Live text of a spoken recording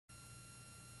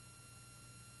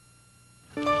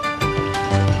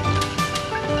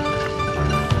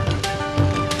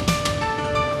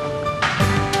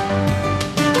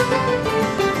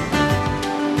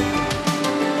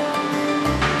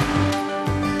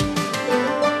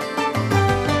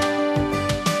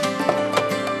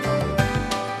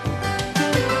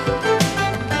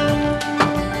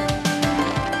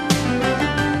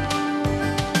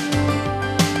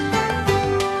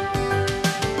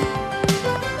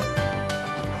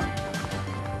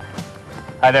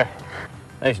Hi there.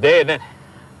 Nice day, isn't it?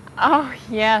 Oh,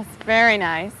 yes, very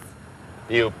nice.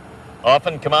 Do you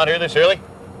often come out here this early?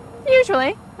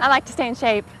 Usually. I like to stay in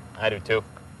shape. I do too.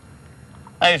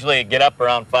 I usually get up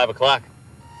around 5 o'clock.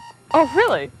 Oh,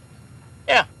 really?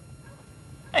 Yeah.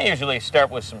 I usually start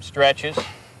with some stretches.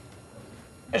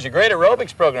 There's a great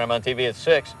aerobics program on TV at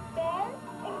 6. Bend,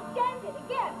 extend it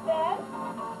again, bend,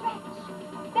 stretch,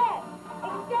 bend,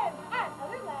 extend, and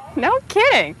other leg. No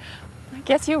kidding. I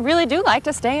guess you really do like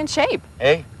to stay in shape.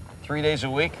 Hey, 3 days a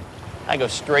week, I go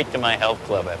straight to my health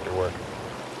club after work.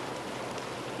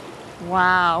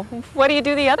 Wow. What do you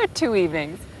do the other 2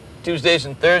 evenings? Tuesdays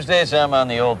and Thursdays, I'm on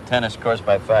the old tennis course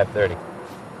by 5:30.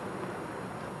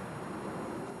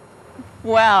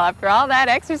 Well, after all that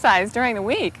exercise during the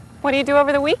week, what do you do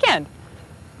over the weekend?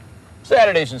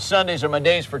 Saturdays and Sundays are my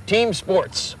days for team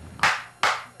sports.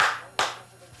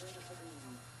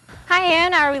 Hi,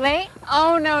 Ann. Are we late?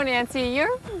 Oh, no, Nancy.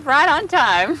 You're right on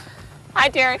time. Hi,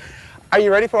 Terry. Are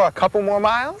you ready for a couple more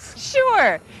miles?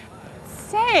 Sure.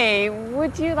 Say,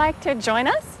 would you like to join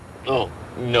us? Oh,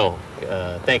 no.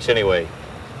 Thanks anyway.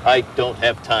 I don't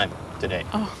have time today.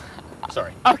 Oh.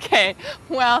 Sorry. Okay.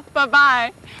 Well,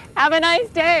 bye-bye. Have a nice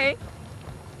day.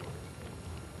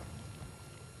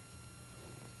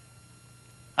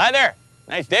 Hi there.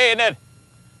 Nice day, isn't it?